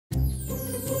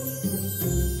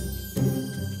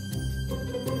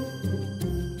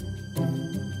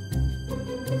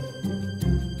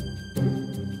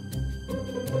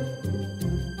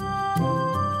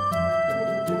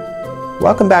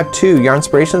Welcome back to Yarn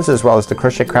Inspirations as well as the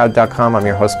crochetcrowd.com. I'm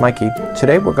your host Mikey.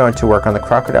 Today we're going to work on the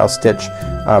Crocodile Stitch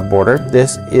border.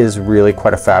 This is really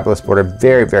quite a fabulous border,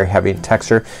 very heavy in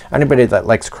texture. Anybody that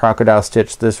likes Crocodile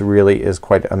Stitch, this really is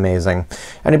quite amazing.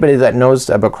 Anybody that knows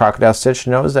about Crocodile Stitch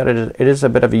knows that it is a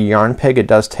bit of a yarn pig. It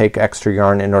does take extra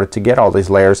yarn in order to get all these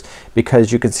layers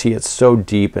because you can see it's so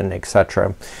deep and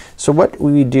etc. So what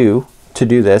we do to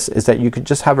do this is that you could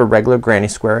just have a regular granny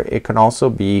square. It can also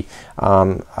be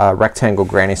a rectangle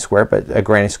granny square, but a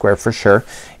granny square for sure.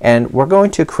 And we're going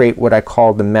to create what I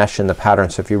call the mesh in the pattern.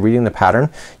 So if you're reading the pattern,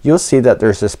 you'll see that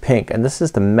there's this pink, and this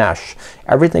is the mesh.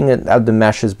 Everything of the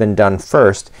mesh has been done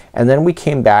first, and then we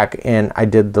came back and I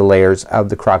did the layers of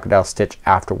the Crocodile Stitch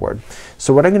afterward.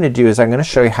 So what I'm going to do is I'm going to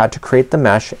show you how to create the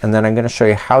mesh, and then I'm going to show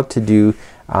you how to do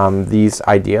these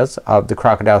ideas of the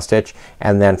Crocodile Stitch,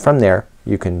 and then from there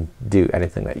you can do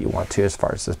anything that you want to as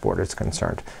far as this border is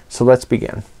concerned. So let's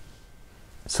begin.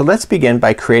 So let's begin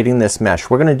by creating this mesh.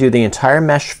 We're going to do the entire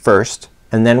mesh first,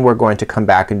 and then we're going to come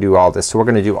back and do all this. So we're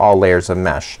going to do all layers of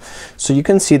mesh. So you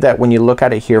can see that when you look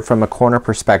at it here from a corner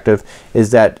perspective is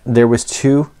that there was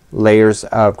two layers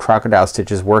of Crocodile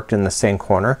Stitches worked in the same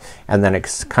corner, and then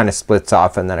it kind of splits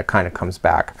off and then it kind of comes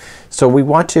back. So we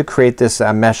want to create this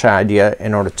mesh idea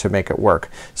in order to make it work.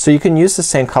 So you can use the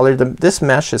same color. This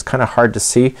mesh is kind of hard to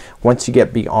see once you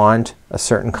get beyond a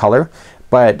certain color,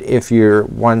 but if you're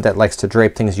one that likes to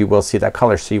drape things you will see that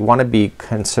color. So you want to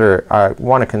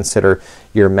consider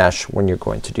your mesh when you're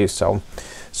going to do so.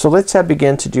 So let's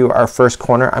begin to do our first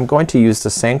corner. I'm going to use the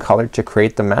same color to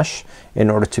create the mesh in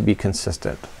order to be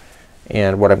consistent.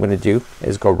 And what I'm going to do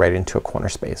is go right into a corner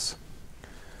space.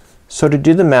 So to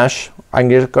do the mesh, I'm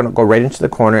just going to go right into the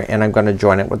corner and I'm going to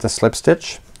join it with a slip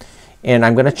stitch, and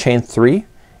I'm going to chain 3.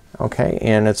 Okay,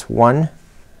 and it's 1,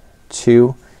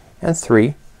 2, and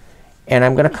 3, and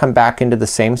I'm going to come back into the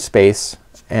same space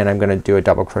and I'm going to do a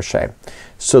double crochet.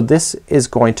 So this is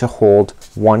going to hold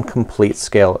one complete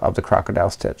scale of the Crocodile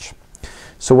Stitch.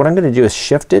 So what I'm going to do is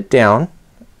shift it down,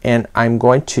 and I'm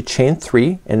going to chain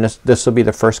 3, and this will be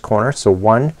the first corner. So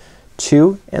 1,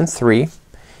 2, and 3,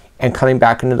 and coming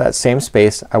back into that same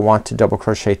space I want to double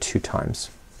crochet 2 times.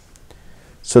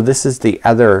 So this is the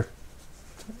other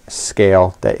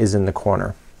scale that is in the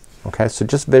corner. Okay, so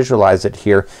just visualize it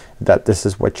here that this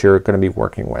is what you're going to be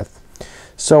working with.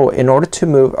 So in order to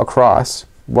move across,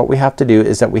 what we have to do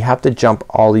is that we have to jump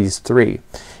all these 3.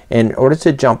 In order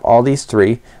to jump all these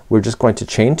 3, we're just going to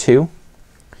chain 2,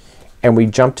 and we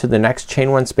jump to the next chain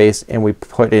 1 space and we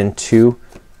put in 2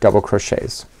 double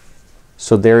crochets.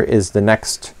 So there is the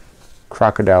next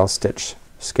Crocodile Stitch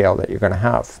scale that you're going to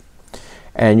have,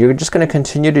 and you're just going to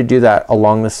continue to do that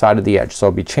along the side of the edge. So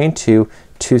it'll be chain 2,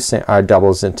 2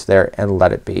 doubles into there, and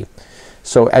let it be.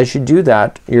 So as you do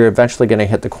that, you're eventually going to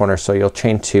hit the corner. So you'll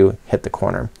chain 2, hit the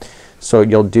corner. So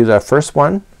you'll do the first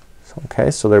one.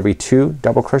 Okay, so there'll be 2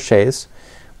 double crochets.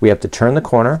 We have to turn the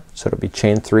corner, so it'll be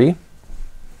chain 3,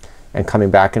 and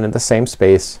coming back into the same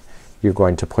space you're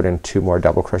going to put in 2 more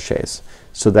double crochets.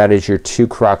 So that is your 2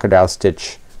 Crocodile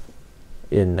Stitch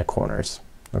in the corners.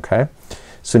 Okay,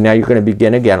 so now you're going to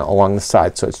begin again along the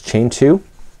side. So it's chain 2,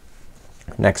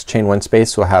 next chain 1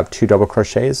 space we'll have 2 double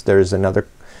crochets. There's another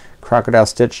Crocodile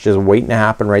Stitch just waiting to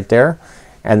happen right there,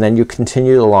 and then you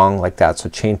continue along like that. So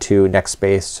chain 2, next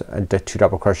space, 2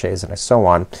 double crochets, and so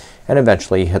on, and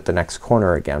eventually you hit the next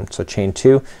corner again. So chain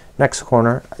 2, next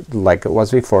corner like it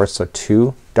was before, so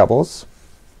 2 doubles.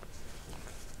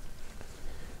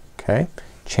 Okay,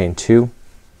 chain 2,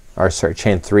 or sorry,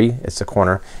 chain 3 is the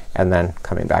corner, and then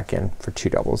coming back in for 2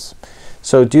 doubles.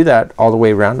 So do that all the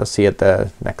way around. You'll see at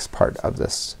the next part of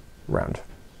this round.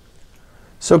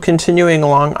 So continuing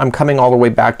along, I'm coming all the way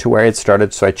back to where I had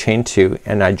started, so I chain 2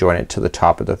 and I join it to the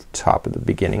top of the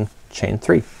beginning chain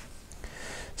 3.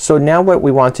 So now what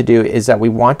we want to do is that we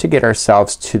want to get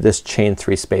ourselves to this chain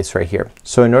 3 space right here.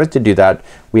 So in order to do that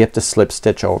we have to slip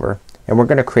stitch over, and we're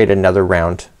going to create another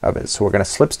round of it. So we're going to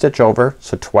slip stitch over,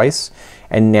 so twice,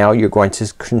 and now you're going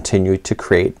to continue to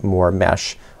create more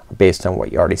mesh based on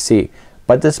what you already see.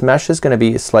 But this mesh is going to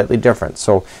be slightly different.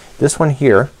 So this one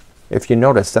here, if you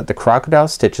notice that the Crocodile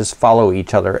Stitches follow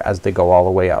each other as they go all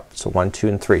the way up. So 1, 2,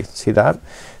 and 3. See that?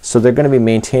 So they're going to be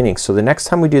maintaining. So the next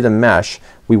time we do the mesh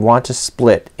we want to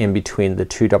split in between the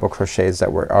 2 double crochets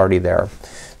that were already there.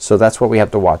 So that's what we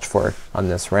have to watch for on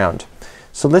this round.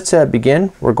 So let's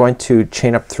begin. We're going to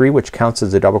chain up 3, which counts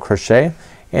as a double crochet,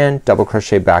 and double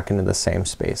crochet back into the same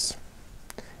space.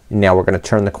 And now we're going to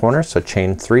turn the corner, so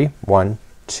chain 3, 1,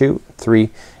 2, 3,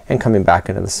 and coming back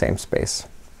into the same space.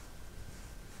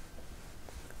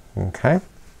 Okay,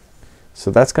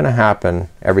 so that's going to happen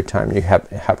every time you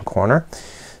have a corner.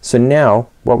 So now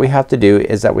what we have to do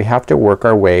is that we have to work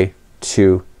our way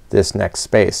to this next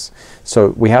space. So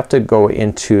we have to go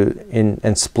into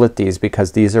and split these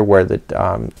because these are where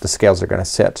the scales are gonna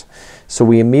sit. So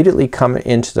we immediately come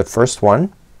into the first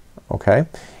one, okay,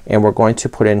 and we're going to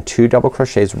put in 2 double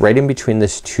crochets right in between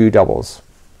these 2 doubles.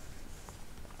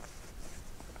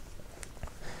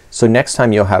 So next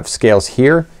time you'll have scales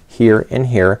here, here, and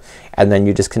here, and then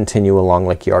you just continue along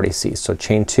like you already see. So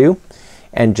chain 2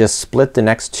 and just split the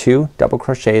next 2 double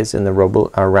crochets in the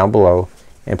round below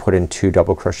and put in 2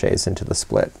 double crochets into the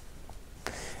split.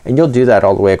 And you'll do that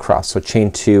all the way across. So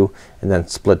chain 2 and then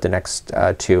split the next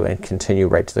 2 and continue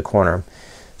right to the corner.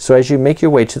 So as you make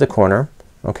your way to the corner,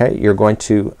 okay, you're going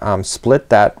to split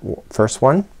that first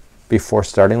one before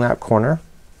starting that corner.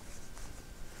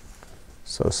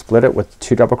 So split it with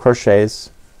 2 double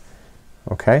crochets,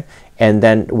 okay, and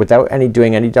then without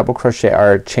doing any double crochet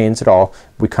or chains at all,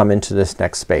 we come into this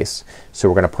next space. So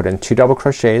we're gonna put in 2 double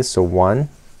crochets, so 1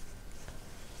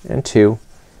 and 2.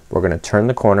 We're gonna turn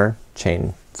the corner,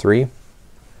 chain 3,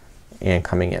 and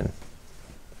coming in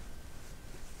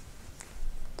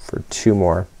for 2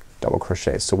 more double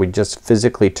crochets. So we just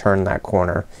physically turn that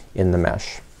corner in the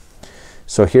mesh.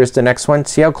 So here's the next one.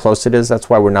 See how close it is? That's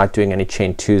why we're not doing any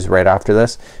chain 2s right after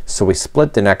this. So we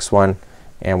split the next one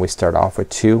and we start off with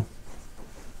 2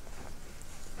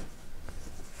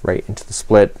 right into the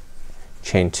split,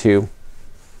 chain 2,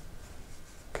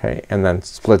 okay, and then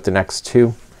split the next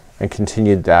 2 and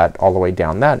continue that all the way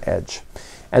down that edge.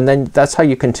 And then that's how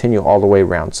you continue all the way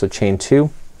around. So chain 2,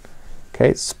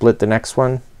 okay, split the next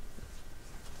one,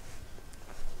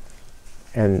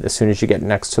 and as soon as you get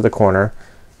next to the corner,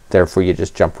 therefore you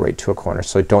just jump right to a corner.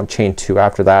 So don't chain 2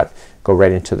 after that. Go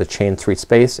right into the chain 3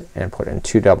 space and put in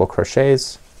 2 double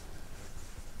crochets,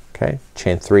 okay,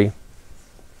 chain 3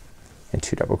 and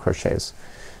 2 double crochets.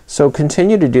 So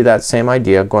continue to do that same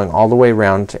idea going all the way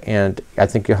around, and I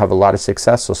think you'll have a lot of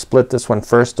success. So split this one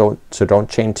first, don't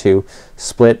chain 2,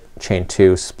 split, chain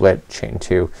 2, split, chain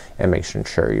 2, and make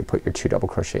sure you put your 2 double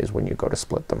crochets when you go to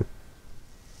split them.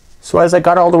 So as I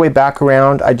got all the way back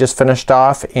around, I just finished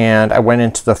off and I went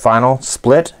into the final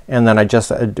split, and then I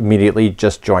just immediately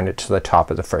just joined it to the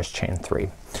top of the first chain 3.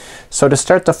 So to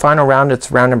start the final round,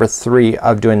 it's round number 3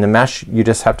 of doing the mesh. You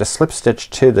just have to slip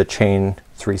stitch to the chain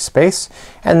 3 space,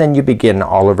 and then you begin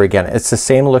all over again. It's the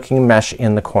same looking mesh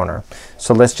in the corner.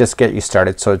 So let's just get you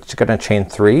started. So it's gonna chain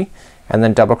 3 and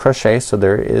then double crochet. So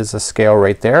there is a scale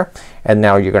right there, and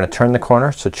now you're gonna turn the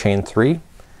corner. So chain 3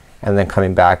 and then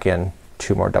coming back in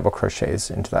 2 more double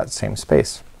crochets into that same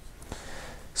space.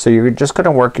 So you're just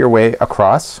gonna work your way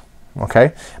across,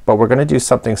 okay, but we're gonna do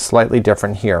something slightly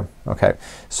different here, okay.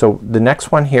 So the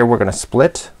next one here, we're gonna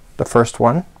split the first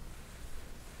one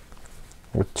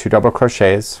with 2 double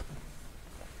crochets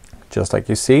just like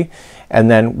you see, and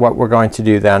then what we're going to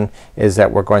do then is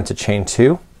that we're going to chain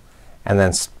 2 and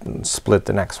then split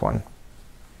the next one.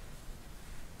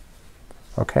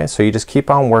 Okay, so you just keep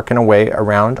on working away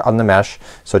around on the mesh.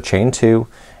 So chain 2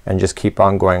 and just keep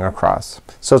on going across.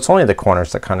 So it's only the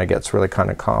corners that kind of gets really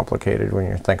kind of complicated when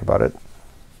you think about it.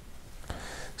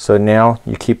 So now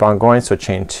you keep on going. So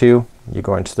chain 2, you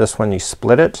go into this one, you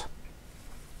split it,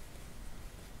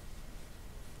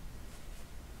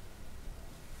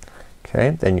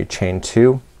 okay, then you chain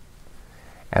 2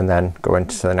 and then go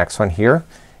into the next one here,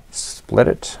 split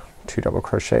it, 2 double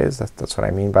crochets, that's what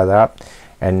I mean by that,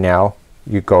 and now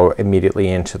you go immediately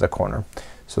into the corner.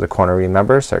 So the corner,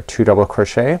 remember, are 2 double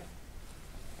crochet,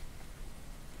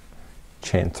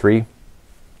 chain 3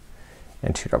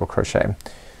 and 2 double crochet.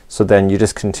 So then you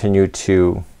just continue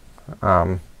to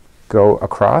go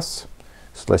across.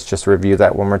 So let's just review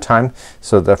that one more time.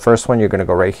 So the first one, you're gonna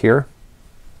go right here,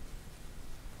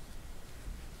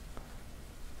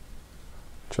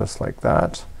 just like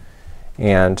that,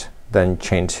 and then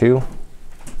chain 2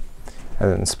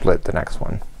 and then split the next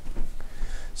one.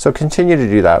 So continue to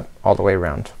do that all the way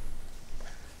around.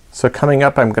 So coming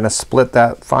up, I'm gonna split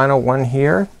that final one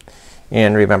here,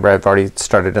 and remember I've already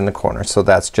started in the corner, so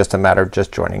that's just a matter of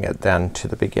just joining it then to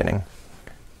the beginning.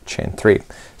 Chain 3.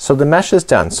 So the mesh is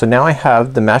done. So now I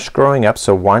have the mesh growing up,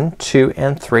 so 1, 2,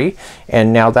 and 3,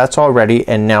 and now that's all ready,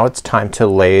 and now it's time to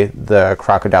lay the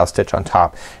crocodile stitch on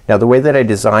top. Now the way that I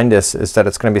designed this is that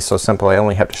it's gonna be so simple. I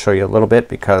only have to show you a little bit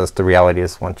because the reality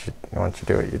is once you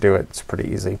do it, you do it. It's pretty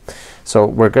easy. So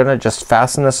we're gonna just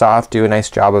fasten this off, do a nice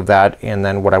job of that, and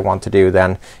then what I want to do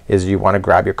then is you want to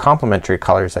grab your complementary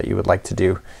colors that you would like to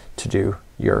do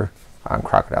your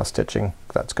crocodile stitching.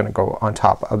 That's gonna go on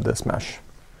top of this mesh.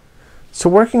 So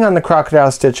working on the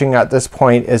crocodile stitching at this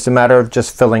point is a matter of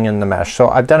just filling in the mesh. So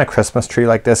I've done a Christmas tree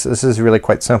like this. This is really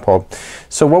quite simple.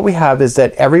 So what we have is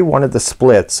that every one of the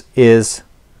splits is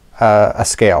a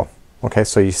scale. Okay,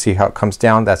 so you see how it comes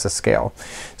down, that's a scale.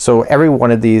 So every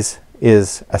one of these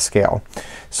is a scale.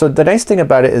 So the nice thing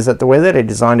about it is that the way that I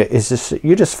designed it is just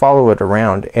you just follow it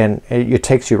around and it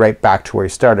takes you right back to where you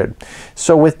started.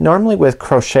 So normally with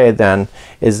crochet then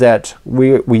is that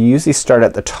we usually start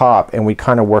at the top and we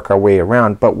kind of work our way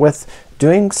around, but with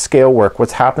doing scale work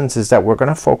what happens is that we're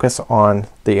gonna focus on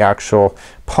the actual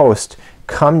post,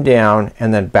 come down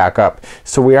and then back up.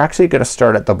 So we're actually gonna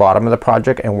start at the bottom of the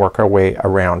project and work our way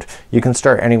around. You can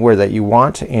start anywhere that you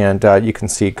want and you can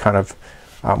see kind of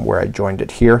where I joined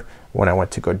it here when I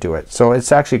went to go do it. So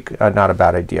it's actually not a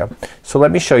bad idea. So let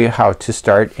me show you how to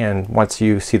start, and once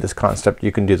you see this concept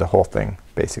you can do the whole thing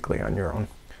basically on your own.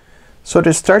 So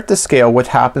to start the scale what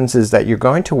happens is that you're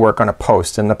going to work on a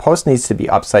post, and the post needs to be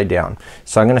upside down.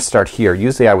 So I'm gonna start here.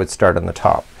 Usually I would start on the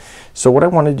top. So what I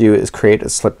want to do is create a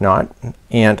slip knot,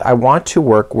 and I want to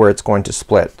work where it's going to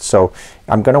split. So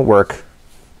I'm gonna work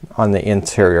on the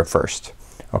interior first.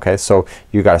 Okay, so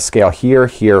you got a scale here,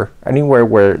 here, anywhere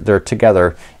where they're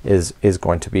together is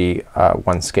going to be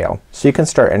one scale. So you can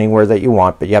start anywhere that you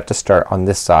want, but you have to start on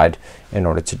this side in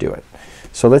order to do it.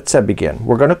 So let's begin.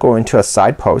 We're gonna go into a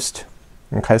side post.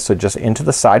 Okay, so just into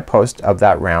the side post of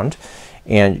that round,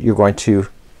 and you're going to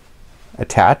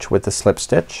attach with the slip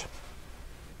stitch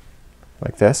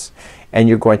like this, and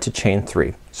you're going to chain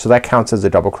 3. So that counts as a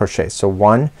double crochet. So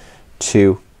 1,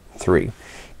 2, 3.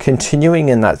 Continuing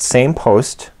in that same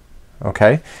post,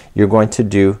 okay, you're going to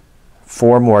do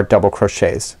 4 more double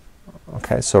crochets.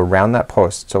 Okay, so around that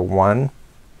post. So 1,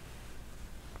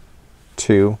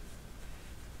 2,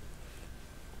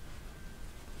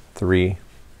 3,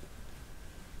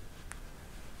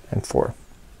 and 4.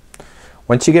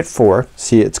 Once you get 4,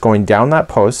 see it's going down that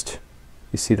post.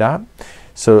 You see that?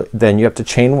 So then you have to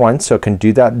chain 1 so it can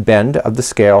do that bend of the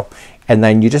scale, and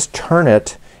then you just turn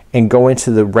it and go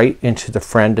into the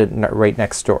friend right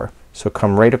next door. So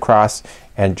come right across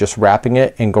and just wrapping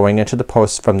it and going into the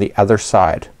post from the other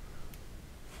side.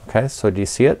 Okay, so do you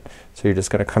see it? So you're just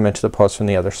gonna come into the post from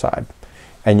the other side,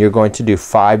 and you're going to do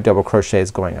 5 double crochets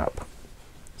going up.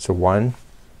 So 1,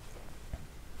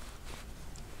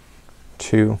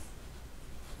 2,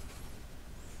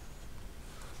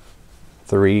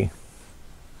 3,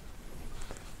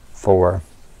 4,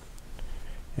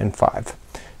 and 5.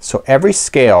 So every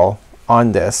scale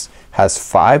on this has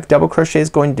 5 double crochets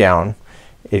going down,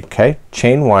 okay,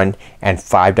 chain 1, and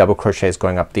 5 double crochets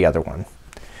going up the other one.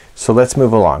 So let's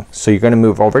move along. So you're gonna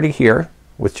move over to here,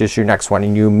 which is your next one,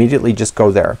 and you immediately just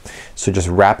go there. So just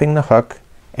wrapping the hook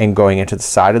and going into the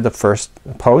side of the first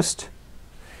post,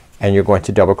 and you're going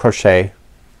to double crochet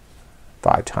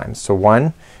 5 times. So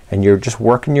 1, and you're just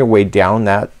working your way down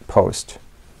that post,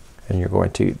 and you're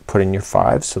going to put in your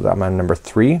 5. So that I'm on number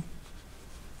 3,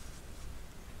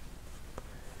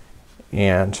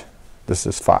 and this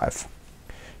is 5.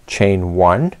 Chain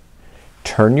 1,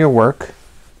 turn your work,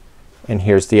 and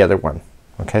here's the other one.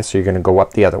 Okay, so you're gonna go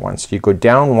up the other one. So you go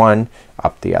down 1,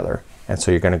 up the other, and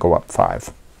so you're gonna go up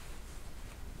 5.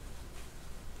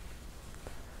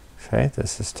 Okay,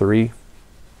 this is 3,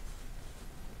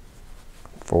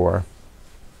 4,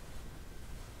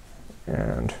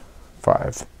 and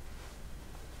 5.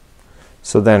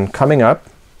 So then coming up,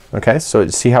 okay, so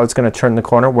see how it's gonna turn the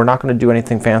corner? We're not gonna do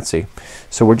anything fancy.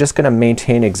 So we're just gonna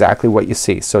maintain exactly what you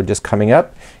see. So just coming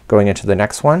up, going into the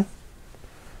next one,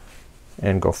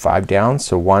 and go 5 down.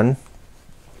 So 1,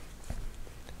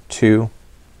 2,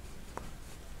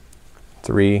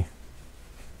 3,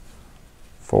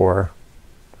 4,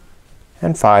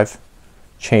 and 5.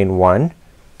 Chain 1,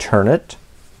 turn it,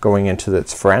 going into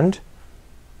its friend.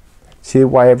 See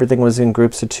why everything was in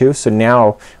groups of 2? So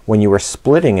now when you were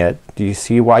splitting it, do you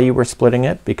see why you were splitting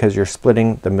it? Because you're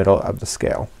splitting the middle of the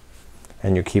scale,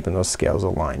 and you're keeping those scales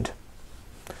aligned.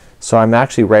 So I'm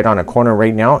actually right on a corner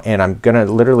right now, and I'm gonna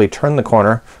literally turn the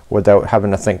corner without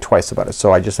having to think twice about it.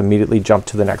 So I just immediately jump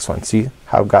to the next one. See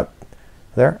how I've got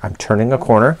there? I'm turning a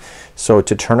corner. So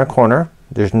to turn a corner,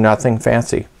 there's nothing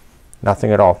fancy,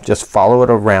 nothing at all. Just follow it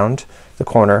around the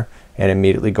corner and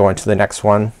immediately go into the next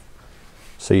one.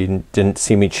 So you didn't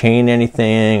see me chain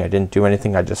anything, I didn't do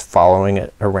anything, I just following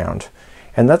it around.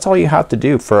 And that's all you have to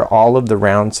do for all of the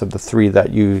rounds of the 3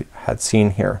 that you had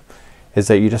seen here, is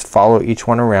that you just follow each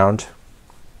one around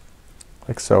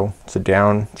like so. So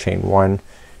down, chain 1,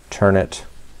 turn it,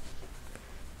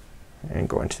 and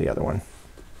go into the other one.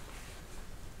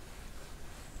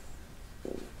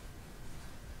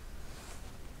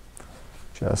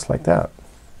 Just like that.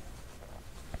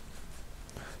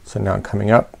 So now I'm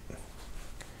coming up,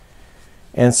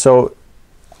 and so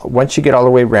once you get all the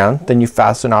way around, then you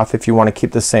fasten off. If you want to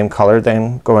keep the same color,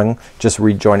 then just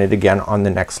rejoin it again on the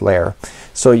next layer.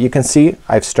 So you can see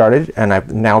I've started and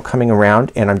I'm now coming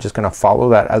around, and I'm just gonna follow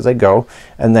that as I go,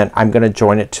 and then I'm gonna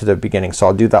join it to the beginning. So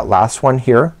I'll do that last one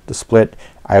here, the split.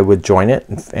 I would join it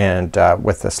and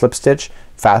with a slip stitch,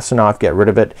 fasten off, get rid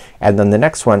of it, and then the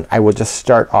next one I will just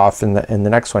start off in the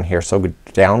next one here. So go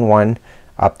down one,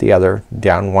 up the other,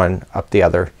 down one, up the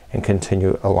other, and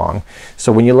continue along.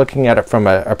 So when you're looking at it from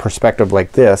a perspective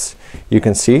like this, you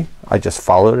can see I just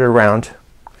followed it around,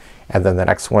 and then the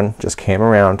next one just came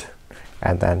around,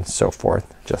 and then so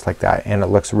forth, just like that. And it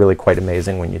looks really quite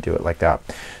amazing when you do it like that.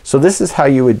 So this is how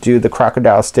you would do the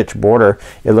crocodile stitch border.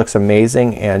 It looks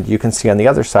amazing, and you can see on the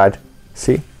other side,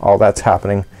 see, all that's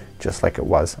happening just like it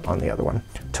was on the other one.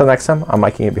 Till next time, I'm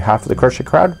Mikey on behalf of the Crochet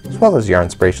Crowd as well as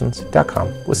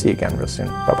yarnspirations.com. We'll see you again real soon.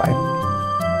 Bye bye.